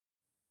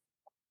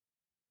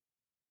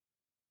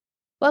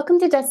Welcome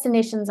to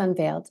Destinations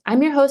Unveiled.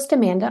 I'm your host,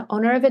 Amanda,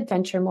 owner of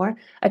Adventure More,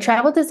 a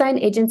travel design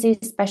agency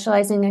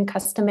specializing in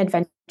custom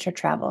adventure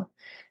travel.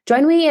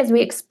 Join me as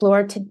we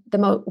explore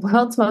the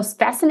world's most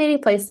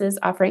fascinating places,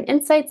 offering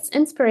insights,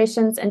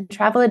 inspirations, and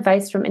travel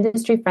advice from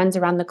industry friends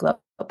around the globe.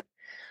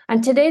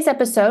 On today's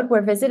episode,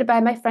 we're visited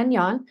by my friend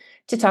Jan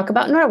to talk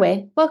about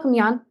Norway. Welcome,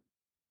 Jan.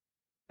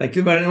 Thank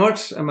you very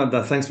much,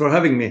 Amanda. Thanks for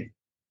having me.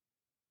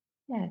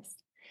 Yes.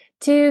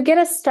 To get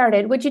us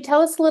started, would you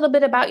tell us a little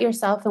bit about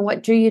yourself and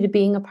what drew you to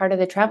being a part of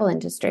the travel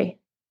industry?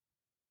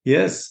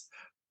 Yes.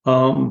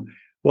 Well,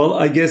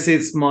 I guess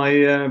it's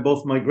my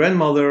both my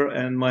grandmother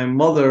and my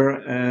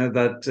mother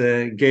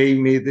that gave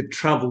me the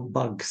travel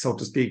bug, so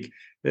to speak,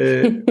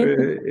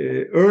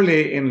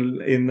 early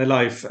in the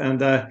life.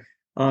 And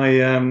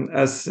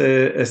as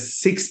a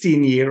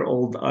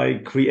 16-year-old, I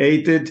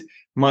created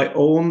my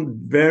own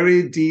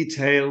very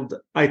detailed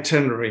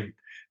itinerary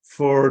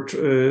for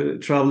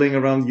traveling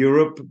around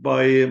Europe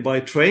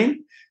by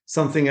train,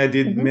 something I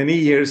did many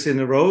years in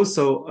a row.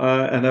 So,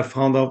 and I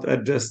found out I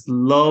just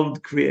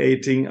loved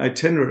creating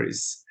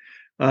itineraries.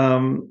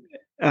 And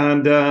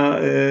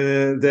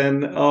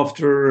then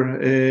after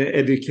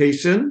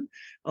education,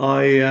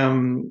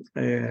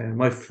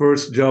 my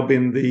first job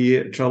in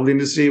the travel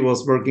industry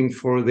was working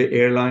for the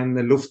airline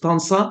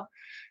Lufthansa.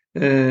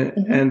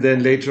 And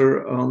then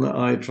later on,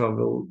 I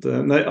traveled.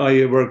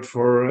 I worked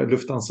for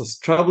Lufthansa's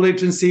travel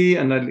agency,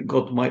 and I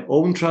got my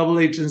own travel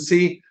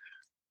agency.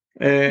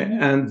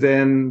 And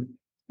then,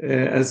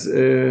 as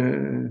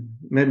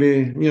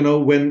maybe you know,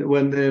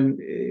 when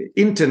the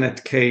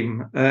internet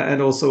came,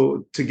 and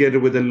also together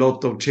with a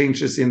lot of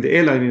changes in the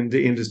airline in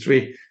the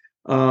industry,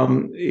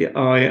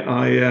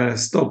 I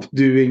stopped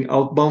doing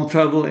outbound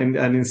travel, and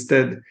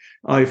instead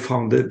I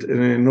founded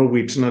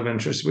Norwegian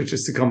Adventures, which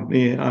is the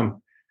company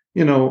I'm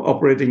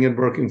operating and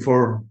working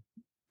for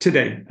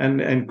today,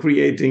 and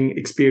creating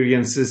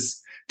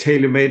experiences,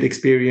 tailor-made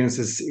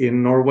experiences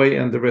in Norway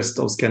and the rest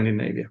of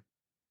Scandinavia.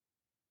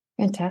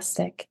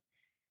 Fantastic.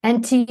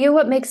 And to you,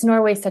 what makes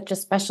Norway such a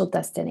special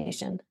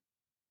destination?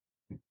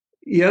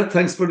 Yeah,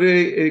 thanks for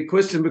the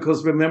question,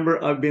 because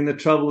remember, I've been a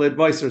travel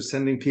advisor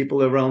sending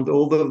people around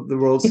all the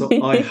world. So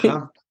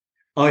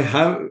I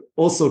have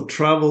also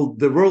traveled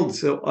the world,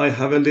 so I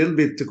have a little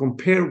bit to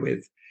compare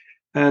with.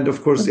 And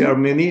of course, there are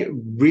many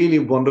really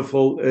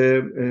wonderful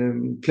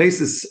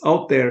places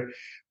out there.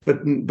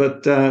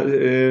 But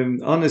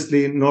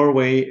honestly,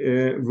 Norway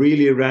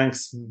really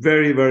ranks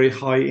very, very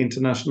high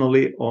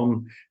internationally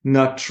on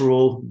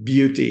natural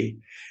beauty.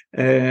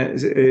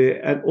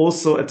 And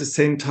also at the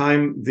same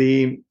time,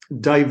 the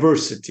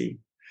diversity.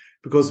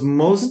 Because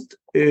most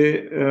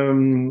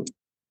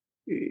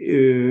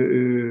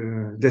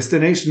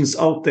destinations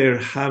out there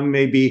have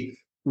maybe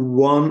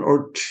one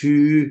or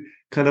two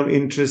kind of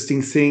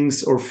interesting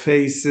things or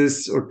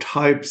phases or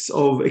types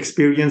of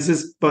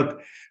experiences, but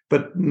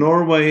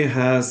Norway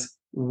has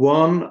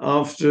one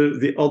after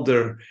the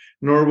other.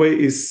 Norway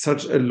is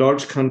such a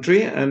large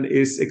country and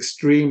is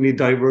extremely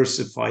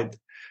diversified.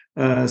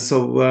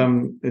 So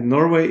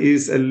Norway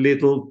is a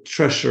little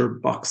treasure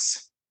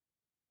box.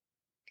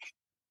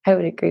 I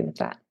would agree with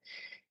that.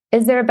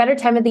 Is there a better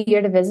time of the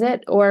year to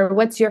visit, or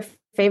what's your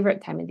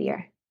favorite time of the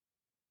year?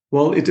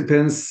 Well, it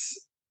depends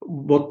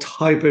what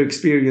type of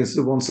experience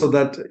you want, so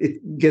that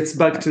it gets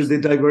back to the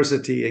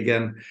diversity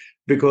again.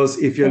 Because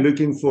if you're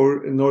looking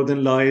for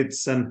northern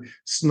lights and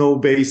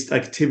snow-based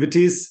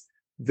activities,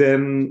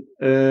 then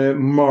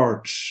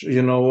March,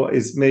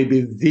 is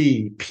maybe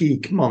the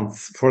peak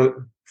month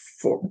for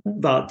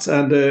that.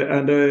 And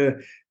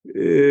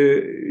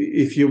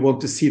if you want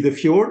to see the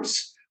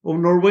fjords of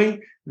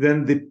Norway,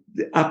 then the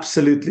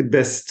absolutely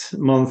best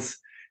month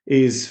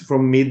is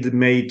from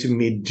mid-May to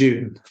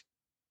mid-June.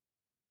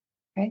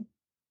 Okay.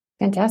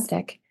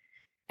 Fantastic.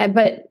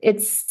 But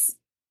it's,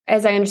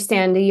 as I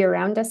understand, a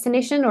year-round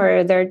destination, or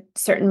are there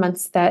certain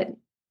months that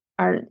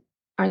aren't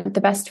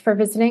the best for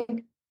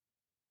visiting?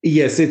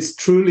 Yes, it's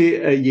truly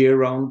a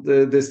year-round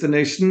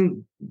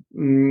destination.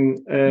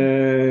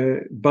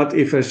 But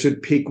if I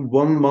should pick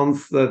one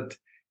month that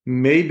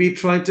maybe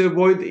try to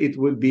avoid, it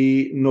would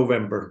be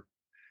November.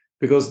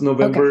 Because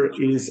November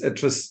is a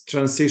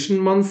transition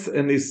month,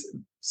 and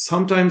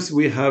sometimes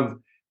we have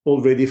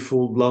already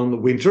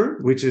full-blown winter,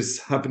 which is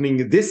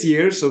happening this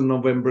year. So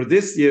November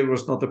this year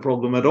was not a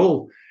problem at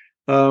all.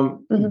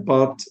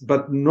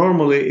 But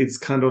normally it's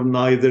kind of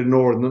neither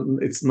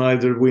nor. It's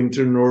neither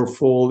winter nor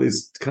fall.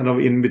 It's kind of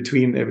in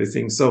between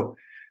everything. So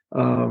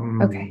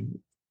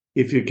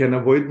if you can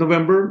avoid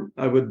November,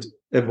 I would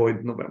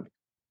avoid November.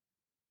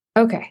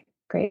 Okay,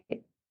 great.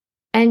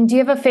 And do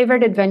you have a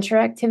favorite adventure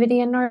activity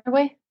in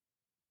Norway?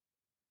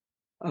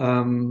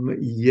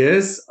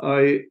 Yes,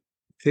 I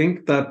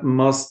think that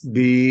must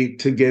be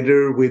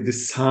together with the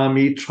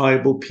Sami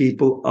tribal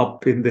people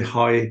up in the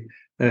high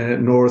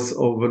north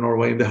of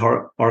Norway, in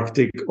the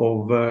Arctic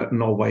of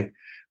Norway.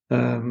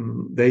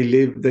 They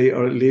live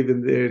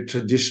in their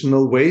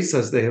traditional ways,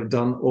 as they have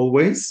done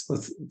always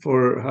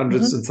for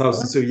hundreds and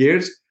thousands of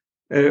years.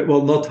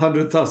 Well, not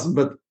 100,000,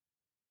 but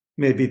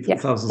maybe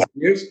thousands of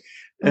years.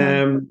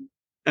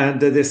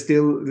 and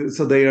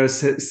they are a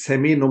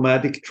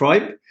semi-nomadic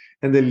tribe,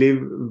 and they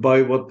live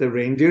by what the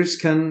reindeers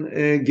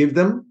can give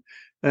them,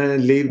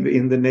 live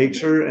in the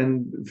nature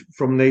and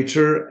from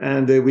nature,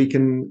 and we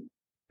can.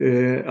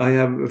 I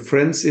have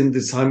friends in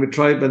the Sami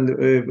tribe,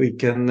 and we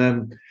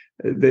can.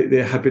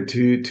 They're happy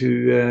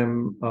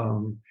to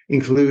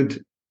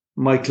include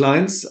my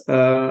clients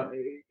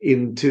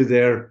into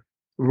their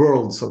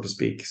world, so to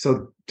speak.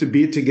 So to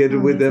be together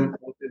with them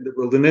in the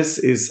wilderness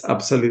is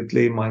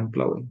absolutely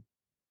mind-blowing.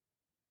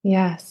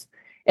 Yes.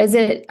 Is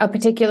it a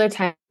particular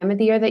time of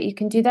the year that you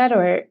can do that,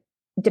 or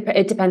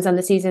it depends on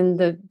the season,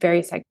 the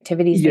various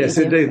activities Yes,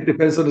 that you do? it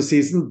depends on the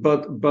season,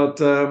 but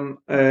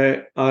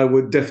I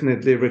would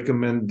definitely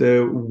recommend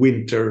the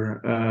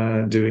winter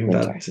doing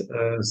that.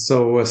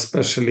 So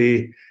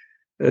especially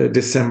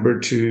December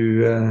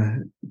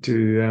to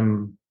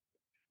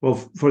well,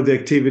 for the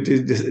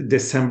activity,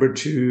 December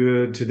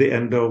to the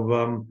end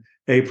of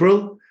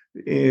April.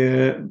 But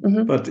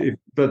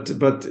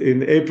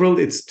in April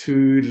it's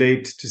too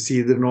late to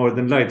see the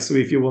Northern Lights. So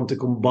if you want to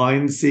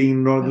combine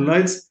seeing Northern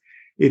Lights,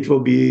 it will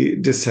be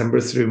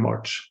December through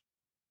March.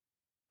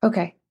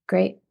 Okay,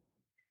 great.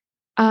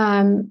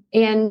 And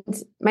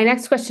my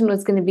next question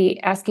was going to be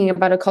asking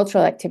about a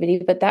cultural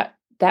activity, but that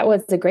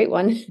was a great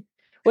one.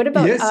 What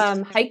about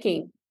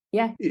hiking?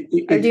 Yeah.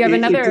 Or do you have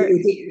another?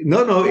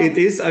 No, it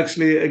is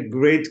actually a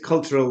great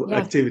cultural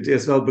activity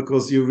as well,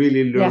 because you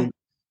really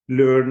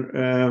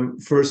learn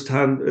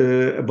firsthand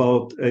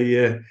about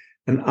an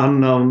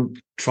unknown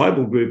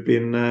tribal group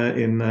in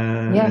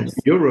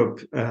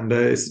Europe, and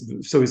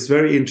so it's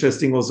very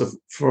interesting also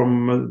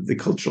from the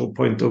cultural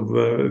point of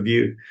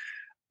view.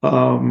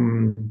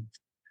 But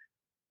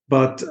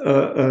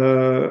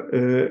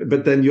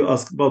then you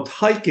ask about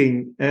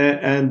hiking,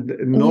 and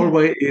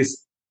Norway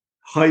is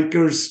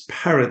hiker's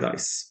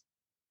paradise.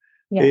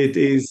 Yes. It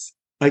is.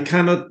 I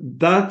cannot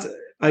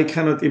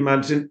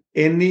imagine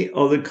any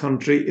other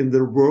country in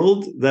the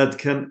world that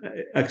can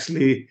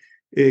actually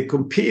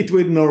compete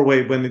with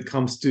Norway when it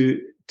comes to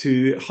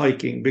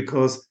hiking.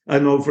 Because I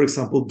know, for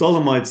example,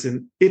 Dolomites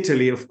in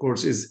Italy, of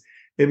course, is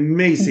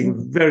amazing,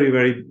 very,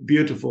 very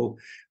beautiful.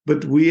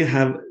 But we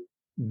have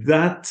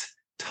that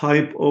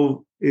type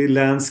of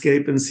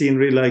landscape and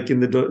scenery like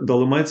in the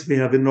Dolomites we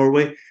have in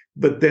Norway.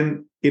 But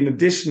then in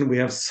addition, we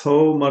have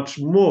so much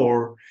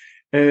more.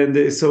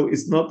 And so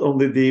it's not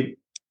only the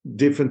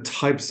different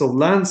types of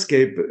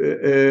landscape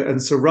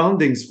and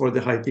surroundings for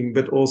the hiking,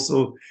 but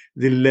also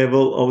the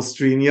level of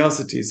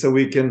strenuosity. So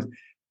we can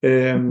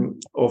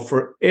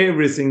offer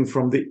everything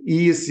from the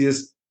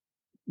easiest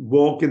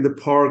walk in the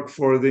park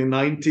for the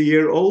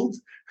 90-year-old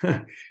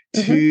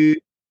to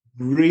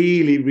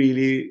really,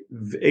 really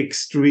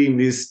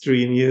extremely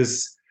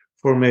strenuous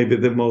for maybe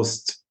the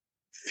most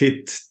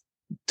fit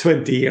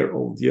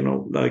 20-year-old,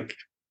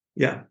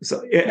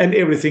 so and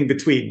everything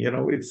between,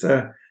 it's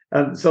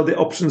and so the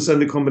options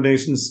and the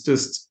combinations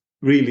just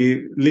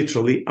really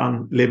literally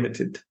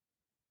unlimited.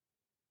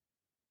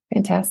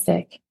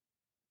 Fantastic.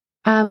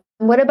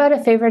 What about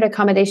a favorite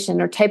accommodation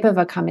or type of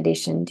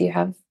accommodation? Do you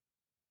have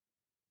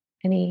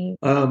any?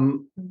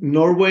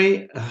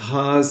 Norway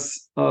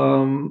has,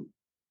 I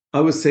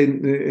would say,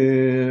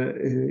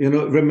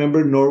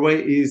 remember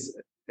Norway is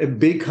a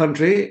big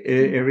country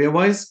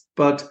area-wise,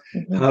 but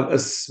have a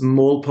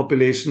small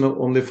population of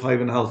only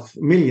 5.5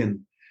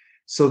 million.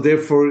 So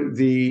therefore,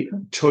 the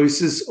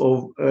choices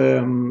of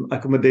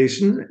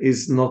accommodation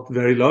is not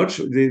very large.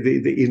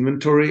 The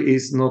inventory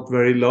is not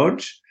very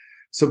large.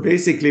 So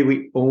basically,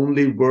 we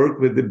only work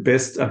with the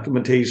best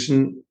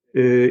accommodation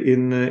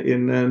in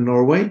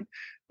Norway.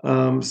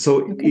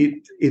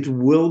 It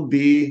will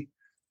be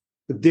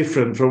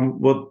different from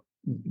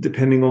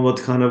depending on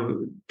what kind of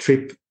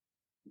trip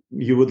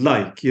you would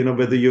like,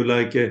 whether you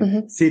like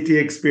a city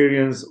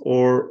experience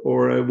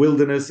or a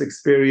wilderness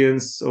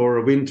experience or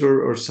a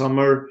winter or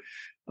summer.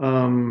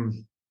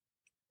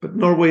 But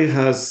Norway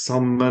has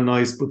some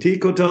nice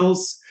boutique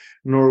hotels.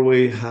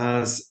 Norway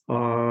has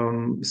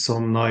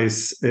some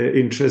nice,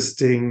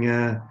 interesting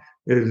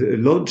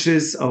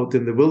lodges out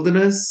in the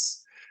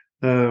wilderness.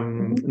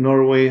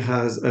 Norway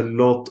has a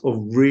lot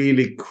of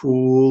really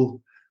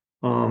cool,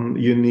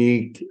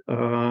 unique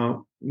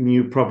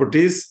new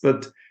properties,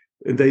 but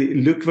they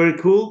look very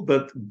cool,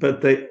 but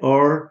they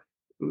are,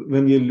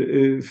 when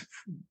you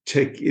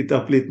check it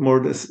up a little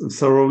more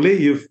thoroughly,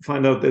 you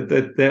find out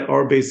that they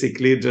are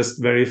basically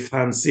just very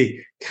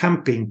fancy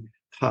camping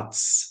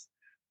huts.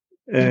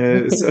 So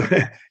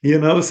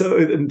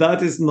that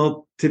is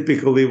not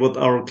typically what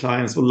our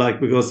clients would like,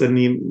 because they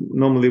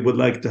normally would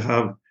like to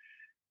have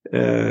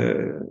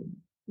a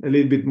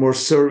little bit more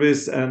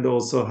service and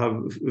also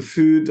have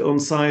food on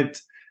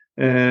site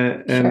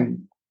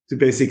and to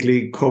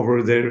basically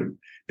cover their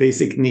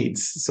basic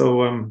needs.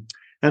 So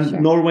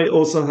Norway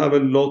also have a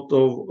lot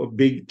of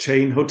big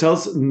chain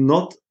hotels,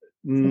 not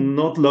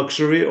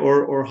luxury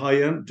or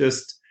high end,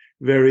 just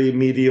very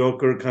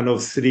mediocre kind of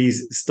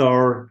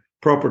 3-star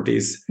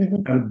properties.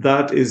 And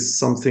that is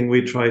something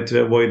we try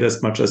to avoid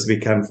as much as we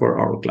can for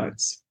our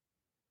clients.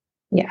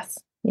 Yes.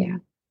 Yeah.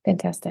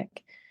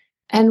 Fantastic.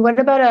 And what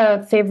about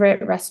a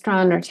favorite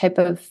restaurant or type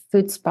of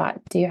food spot?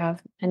 Do you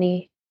have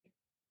any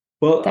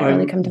Well, that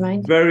really come to I'm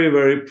mind? very,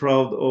 very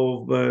proud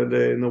of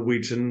the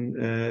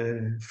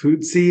Norwegian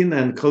food scene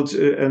and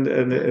culture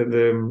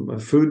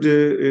and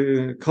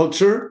food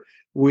culture.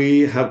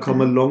 We have come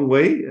a long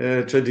way.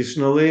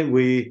 Traditionally,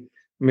 we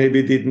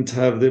maybe didn't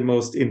have the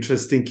most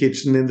interesting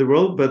kitchen in the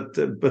world,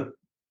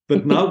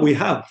 but now we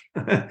have.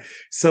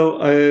 So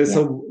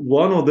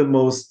one of the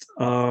most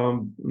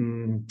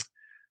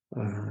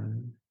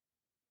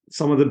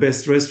some of the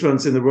best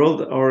restaurants in the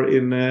world are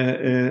in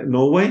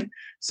Norway.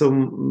 So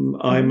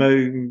I'm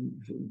a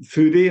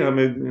foodie, I'm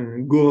a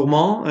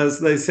gourmand, as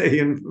they say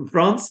in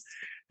France.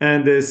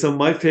 And so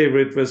my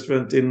favorite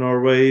restaurant in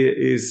Norway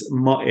is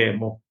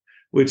Maemo,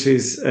 which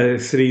is a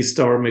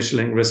 3-star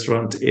Michelin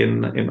restaurant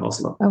in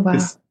Oslo. Oh, wow.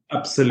 It's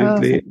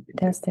absolutely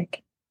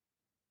fantastic.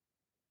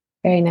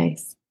 Very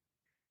nice.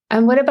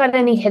 And what about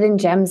any hidden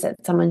gems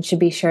that someone should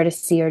be sure to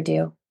see or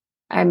do?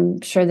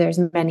 I'm sure there's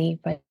many,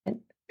 but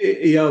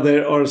yeah,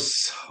 there are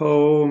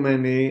so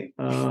many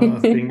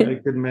things I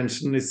could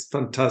mention. It's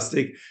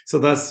fantastic. So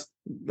that's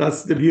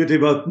the beauty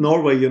about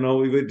Norway.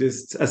 We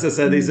just, as I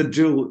said, it's a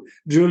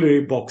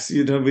jewelry box.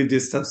 We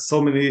just have so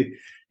many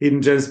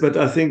hidden gems. But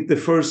I think the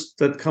first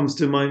that comes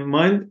to my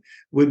mind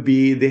would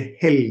be the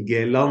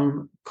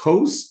Helgeland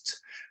coast,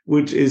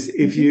 which is,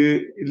 if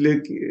you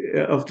look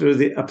after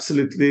the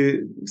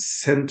absolutely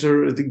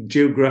center, the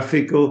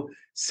geographical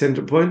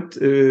center point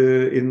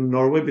in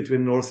Norway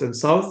between north and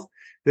south.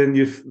 Then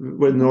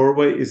where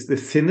Norway is the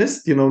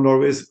thinnest,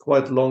 Norway is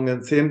quite long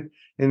and thin,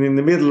 and in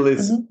the middle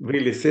is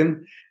really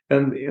thin.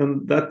 And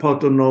in that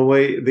part of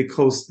Norway, the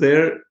coast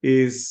there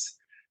is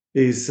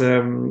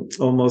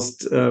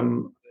almost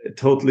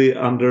totally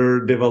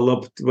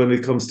underdeveloped when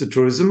it comes to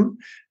tourism,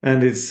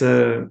 and it's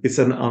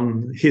an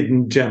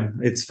unhidden gem.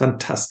 It's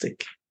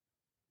fantastic.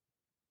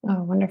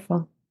 Oh,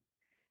 wonderful.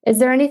 Is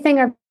there anything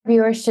our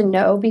viewers should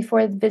know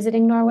before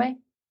visiting Norway?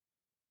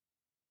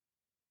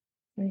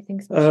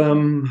 Anything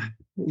special?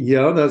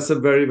 Yeah, that's a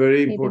very,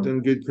 very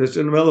important, good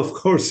question. Well, of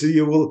course,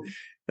 you will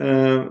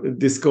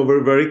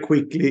discover very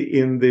quickly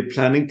in the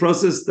planning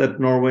process that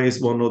Norway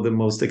is one of the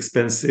most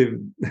expensive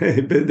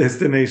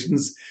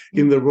destinations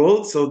in the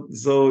world. So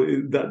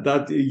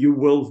that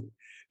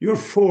you're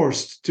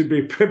forced to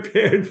be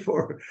prepared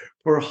for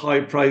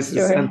high prices.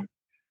 Sure.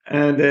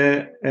 And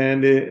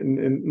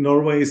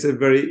Norway is a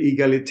very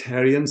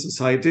egalitarian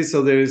society,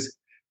 so there is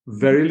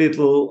very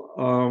little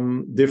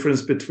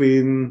difference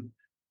between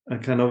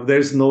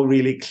there's no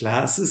really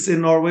classes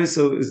in Norway,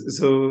 so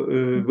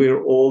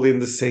we're all in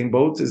the same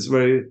boat. It's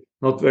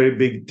not very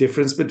big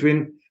difference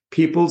between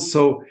people,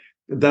 so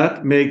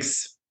that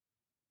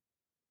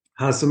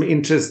has some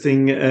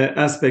interesting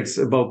aspects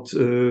about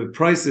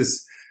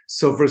prices.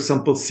 So, for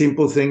example,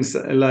 simple things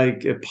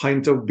like a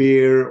pint of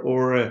beer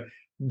or a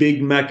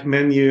Big Mac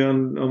menu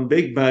on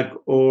Big Mac,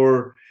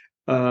 or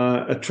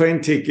a train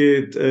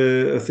ticket,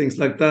 things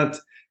like that,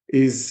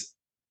 is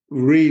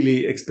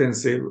really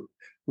expensive.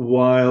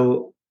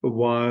 While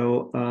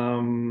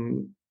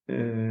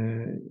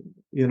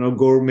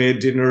gourmet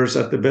dinners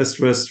at the best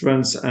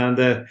restaurants and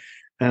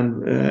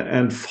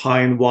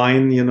fine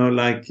wine,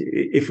 like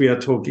if we are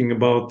talking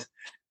about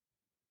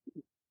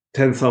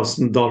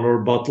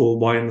 $10,000 bottle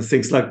wine,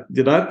 things like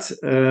that,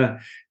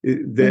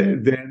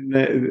 then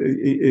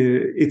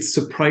it's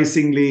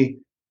surprisingly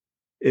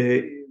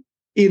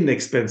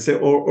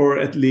inexpensive, or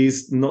at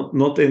least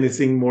not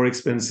anything more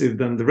expensive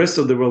than the rest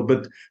of the world.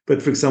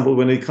 But for example,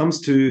 when it comes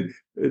to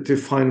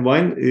fine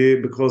wine,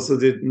 because of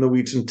the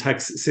Norwegian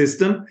tax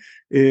system,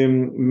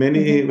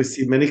 we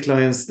see many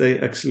clients, they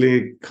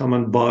actually come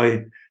and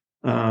buy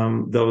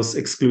those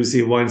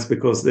exclusive wines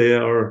because they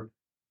are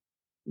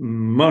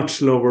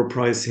much lower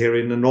price here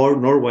in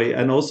Norway,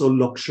 and also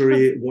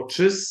luxury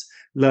watches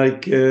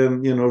like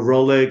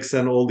Rolex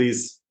and all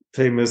these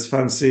famous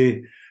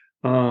fancy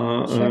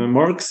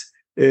marks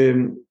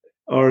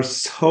are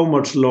so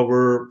much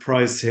lower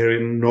price here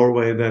in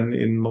Norway than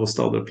in most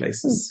other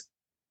places.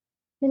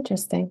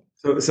 Interesting.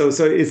 So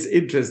it's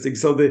interesting.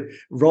 So the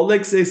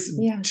Rolex is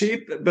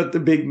cheap, but the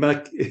Big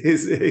Mac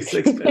is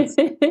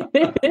expensive.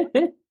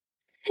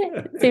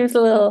 Seems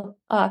a little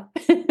off.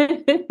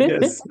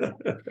 Yes.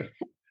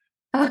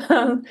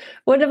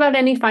 What about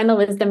any final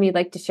wisdom you'd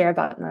like to share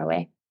about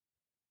Norway?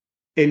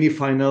 Any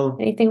final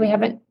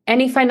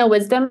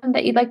wisdom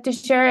that you'd like to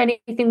share?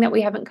 Anything that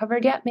we haven't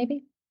covered yet,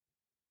 maybe?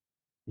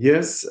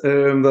 Yes,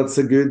 that's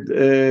a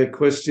good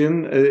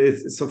question.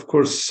 It's of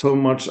course so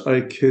much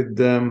I could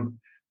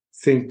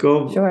think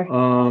of. Sure.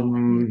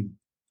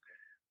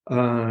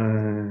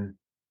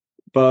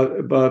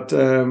 But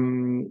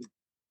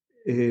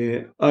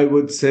I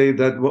would say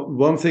that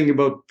one thing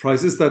about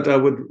prices that I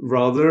would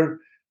rather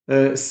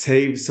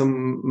save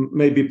some,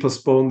 maybe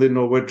postpone the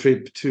Norway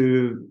trip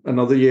to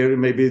another year,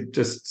 maybe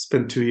just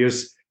spend 2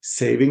 years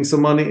saving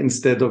some money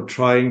instead of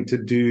trying to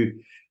do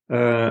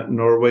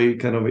Norway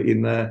kind of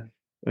in a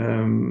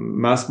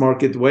mass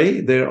market way.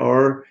 There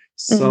are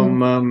some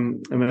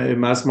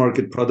mass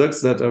market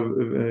products that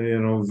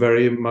are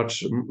very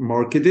much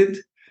marketed,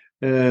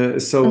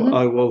 So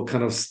I will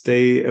kind of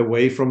stay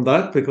away from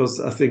that because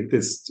I think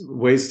this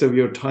waste of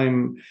your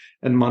time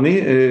and money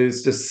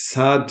is just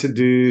sad to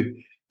do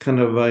kind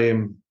of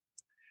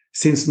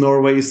since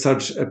Norway is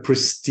such a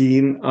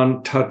pristine,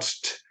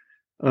 untouched,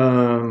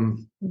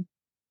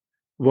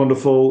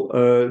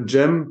 wonderful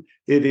gem,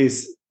 it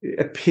is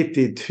a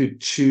pity to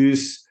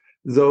choose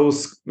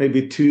those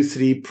maybe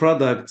 2-3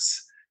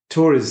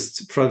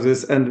 tourist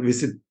products, and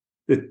visit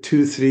the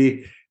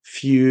 2-3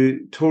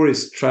 few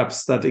tourist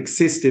traps that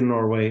exist in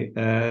Norway.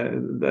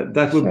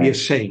 That would be a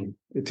shame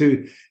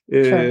to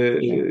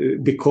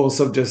because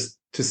of just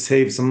to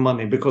save some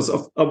money, because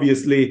of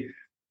obviously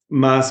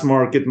mass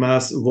market,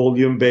 mass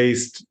volume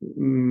based,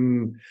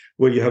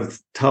 where you have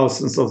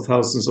thousands of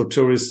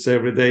tourists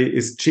every day,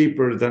 is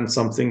cheaper than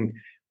something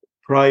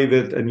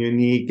private and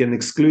unique and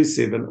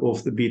exclusive and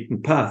off the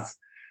beaten path.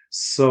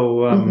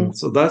 So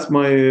so that's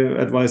my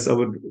advice. I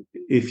would,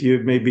 if you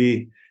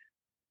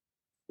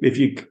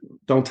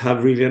don't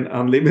have really an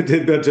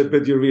unlimited budget,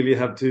 but you really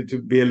have to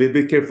be a little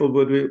bit careful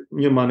with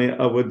your money,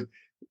 I would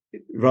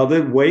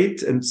rather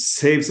wait and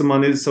save some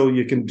money so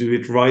you can do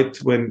it right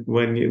when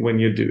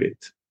you do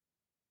it.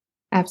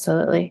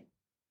 Absolutely.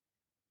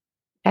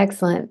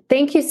 Excellent.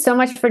 Thank you so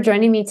much for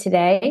joining me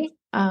today.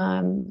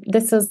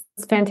 This was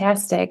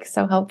fantastic,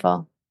 so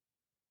helpful.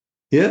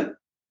 Yeah,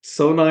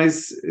 so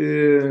nice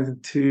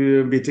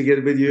to be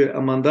together with you,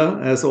 Amanda,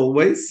 as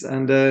always,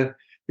 and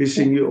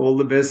wishing you all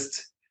the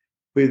best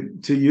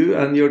to you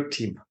and your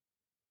team.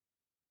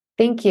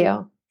 Thank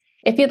you.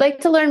 If you'd like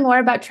to learn more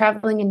about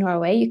traveling in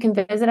Norway, you can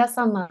visit us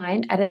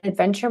online at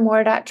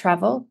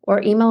adventuremore.travel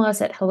or email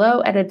us at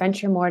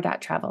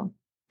hello@adventuremore.travel.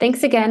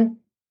 Thanks again.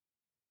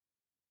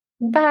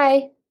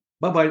 Bye.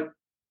 Bye-bye.